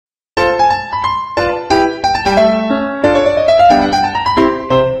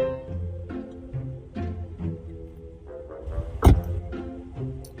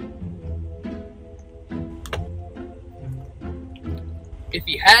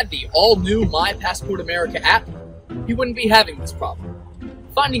he had the all-new My Passport America app, he wouldn't be having this problem.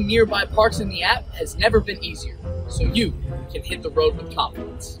 Finding nearby parks in the app has never been easier, so you can hit the road with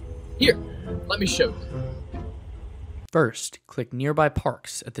confidence. Here, let me show you. First, click Nearby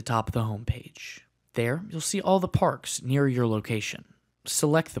Parks at the top of the homepage. There, you'll see all the parks near your location.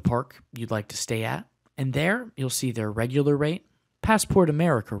 Select the park you'd like to stay at, and there you'll see their regular rate, Passport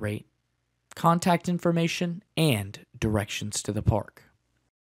America rate, contact information, and directions to the park.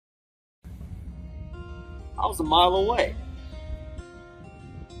 I was a mile away.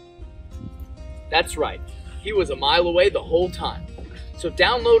 That's right, he was a mile away the whole time. So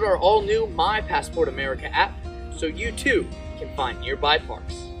download our all-new My Passport America app so you too can find nearby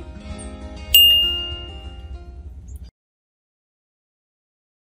parks.